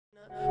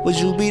Would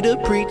you be the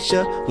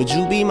preacher? Would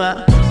you be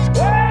my?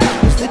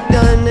 It's the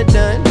done, the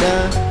done,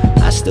 done.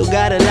 I still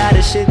got a lot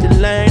of shit to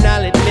learn,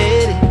 I'll admit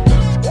it.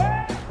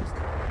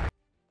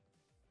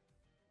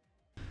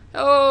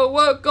 Oh,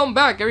 welcome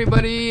back,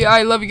 everybody.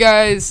 I love you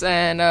guys,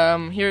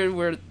 and here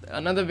we're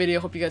another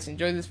video. Hope you guys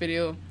enjoyed this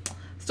video.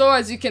 So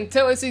as you can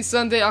tell, it's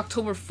Sunday,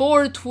 October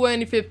 4,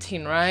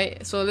 2015,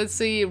 right? So let's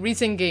see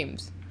recent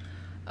games.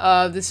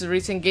 This is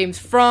recent games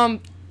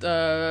from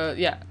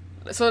yeah.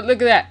 So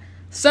look at that.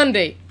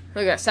 Sunday.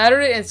 Look at that.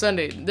 Saturday and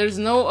Sunday. There's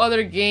no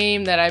other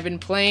game that I've been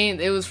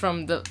playing. It was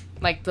from the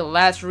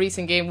last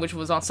recent game, which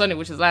was on Sunday,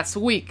 which is last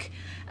week.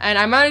 And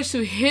I managed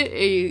to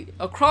hit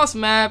a cross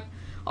map,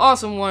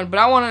 awesome one. But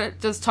I want to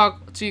just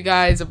talk to you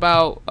guys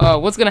about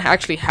what's gonna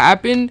actually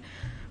happen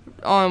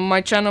on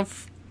my channel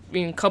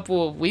in a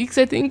couple of weeks,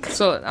 I think.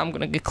 So I'm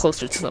gonna get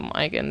closer to the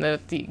mic and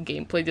let the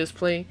gameplay just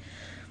play.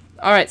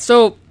 All right.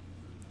 So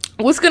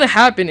what's gonna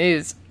happen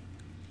is,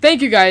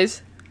 thank you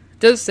guys.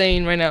 Just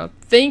saying right now,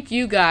 thank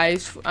you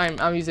guys.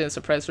 I'm using a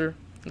suppressor,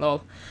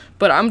 lol.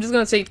 But I'm just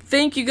gonna say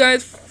thank you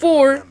guys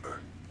for.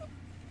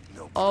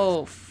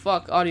 Oh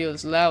fuck, audio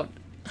is loud.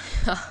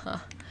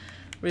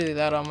 Really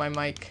loud on my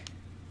mic.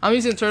 I'm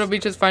using Turtle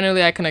Beaches.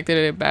 Finally, I connected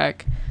it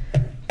back.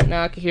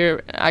 Now I can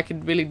hear. I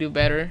could really do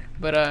better.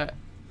 But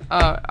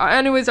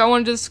anyways, I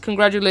want to just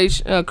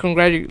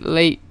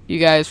congratulate you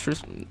guys for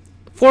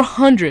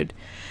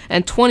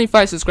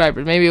 425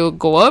 subscribers. Maybe it'll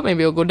go up,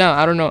 maybe it'll go down.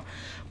 I don't know,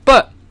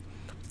 but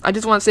I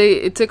just want to say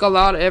it took a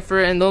lot of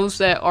effort, and those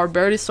that are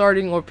barely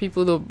starting or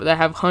people that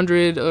have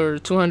 100 or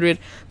 200,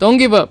 don't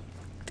give up.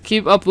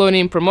 Keep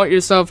uploading, promote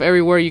yourself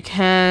everywhere you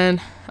can.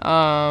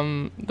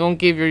 Don't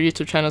give your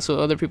YouTube channel to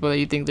other people that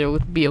you think they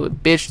would be a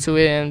bitch to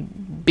it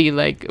and be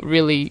like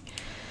really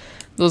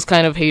those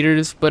kind of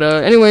haters. But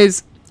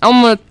anyways,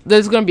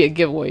 there's gonna be a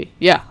giveaway.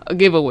 Yeah, a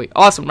giveaway.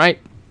 Awesome, right?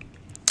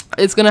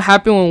 It's gonna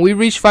happen when we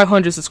reach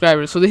 500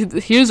 subscribers. So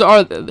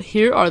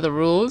here are the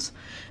rules.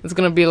 It's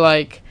gonna be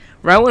like,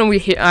 right when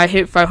I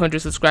hit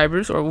 500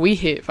 subscribers, or we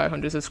hit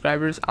 500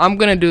 subscribers, I'm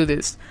gonna do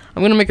this.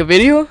 I'm gonna make a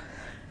video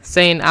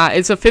saying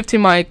it's a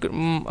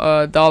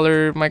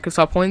 $15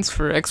 Microsoft points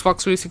for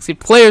Xbox 360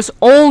 players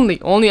only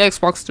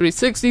Xbox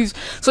 360s.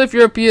 So if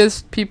you're a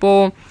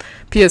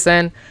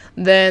PSN,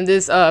 then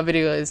this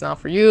video is not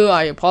for you.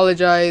 I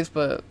apologize,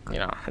 but you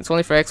know, it's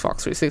only for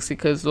Xbox 360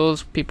 because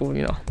those people,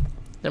 you know,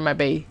 they're my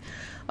bae.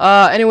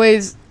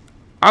 Anyways,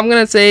 I'm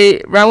gonna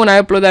say right when I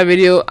upload that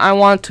video, I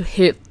want to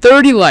hit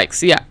 30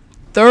 likes. Yeah,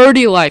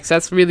 30 likes.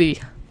 That's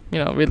really, you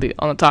know, really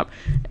on the top.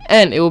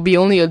 And it will be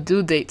only a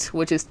due date,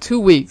 which is 2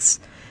 weeks.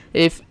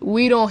 If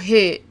we don't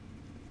hit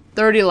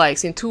 30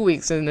 likes in 2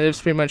 weeks, then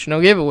there's pretty much no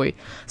giveaway.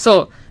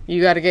 So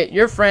you gotta get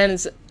your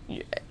friends,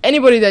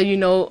 anybody that you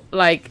know,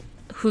 like,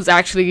 who's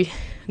actually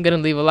gonna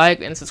leave a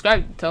like and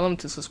subscribe. Tell them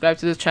to subscribe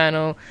to this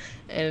channel,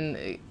 and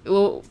it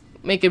will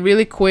make it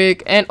really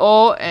quick. And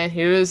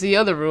here is the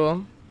other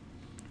rule,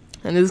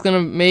 and this is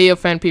may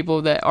offend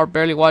people that are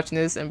barely watching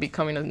this and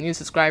becoming a new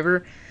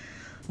subscriber.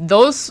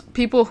 Those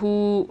people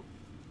who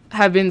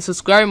have been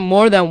subscribed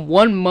more than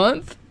 1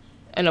 month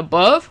and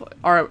above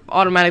are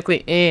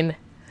automatically in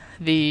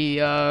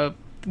the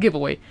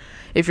giveaway.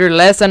 If you're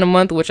less than a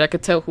month, which I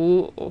could tell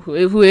who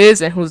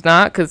is and who's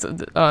not, because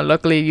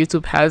luckily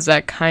YouTube has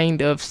that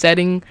kind of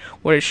setting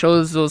where it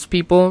shows those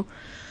people.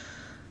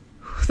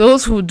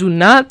 Those who do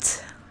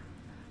not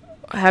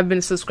have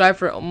been subscribed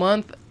for a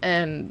month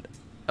and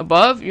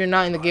above, you're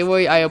not in the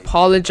giveaway. I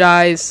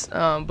apologize,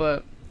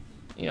 but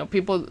you know,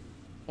 people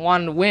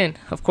want to win,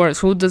 of course.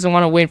 Who doesn't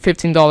want to win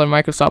 $15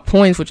 Microsoft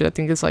points, which I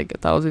think is like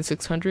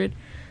 1,600?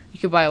 You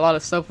could buy a lot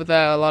of stuff with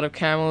that, a lot of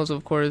camos,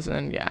 of course,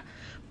 and yeah.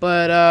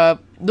 But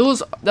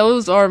those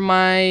are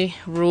my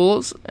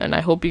rules, and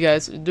I hope you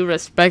guys do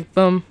respect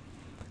them,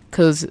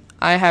 because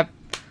I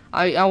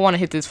want to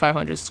hit this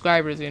 500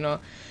 subscribers. You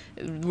know,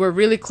 we're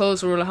really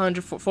close. We're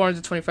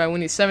 425. We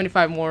need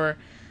 75 more,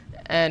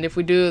 and if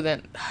we do,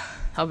 then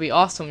that'll be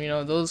awesome. You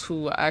know, those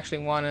who actually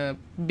want to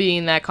be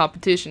in that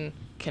competition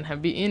can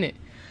be in it.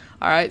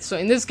 All right. So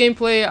in this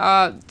gameplay,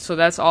 so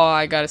that's all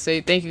I gotta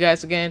say. Thank you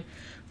guys again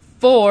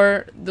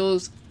for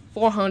those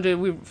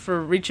 400. For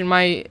reaching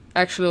my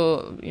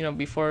actual, you know,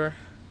 before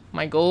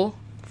my goal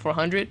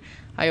 400.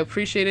 I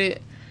appreciate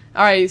it.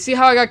 All right. See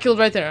how I got killed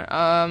right there.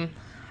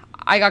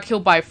 I got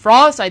killed by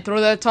Frost. I threw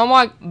that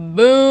Tomahawk.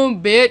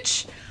 Boom,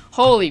 bitch.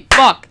 Holy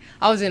fuck.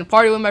 I was in a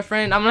party with my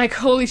friend. I'm like,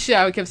 holy shit.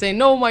 I kept saying,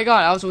 no, my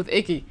god. I was with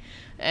Icky.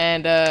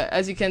 And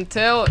as you can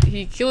tell,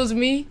 he kills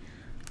me.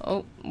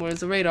 Oh, where's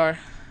the radar?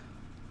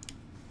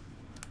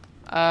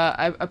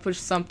 I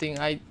pushed something.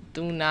 I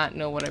do not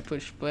know what I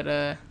pushed, but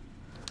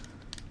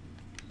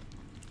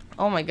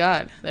oh my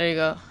god. There you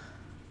go.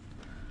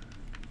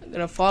 I'm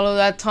gonna follow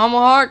that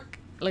Tomahawk.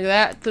 Look at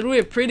that. Threw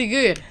it pretty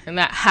good. And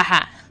that,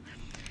 haha.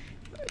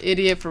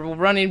 Idiot for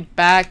running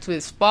back to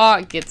his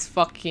spot gets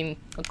fucking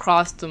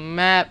across the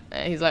map,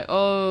 and he's like,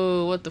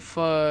 oh, what the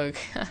fuck.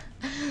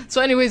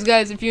 So anyways,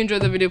 guys, if you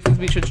enjoyed the video, please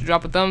be sure to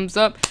drop a thumbs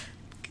up,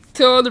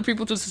 tell other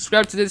people to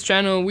subscribe to this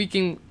channel. We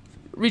can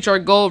reach our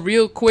goal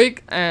real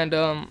quick, and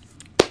I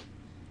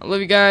love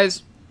you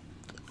guys.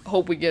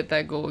 hope we get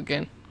that goal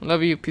again.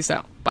 Love you. Peace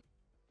out. Bye.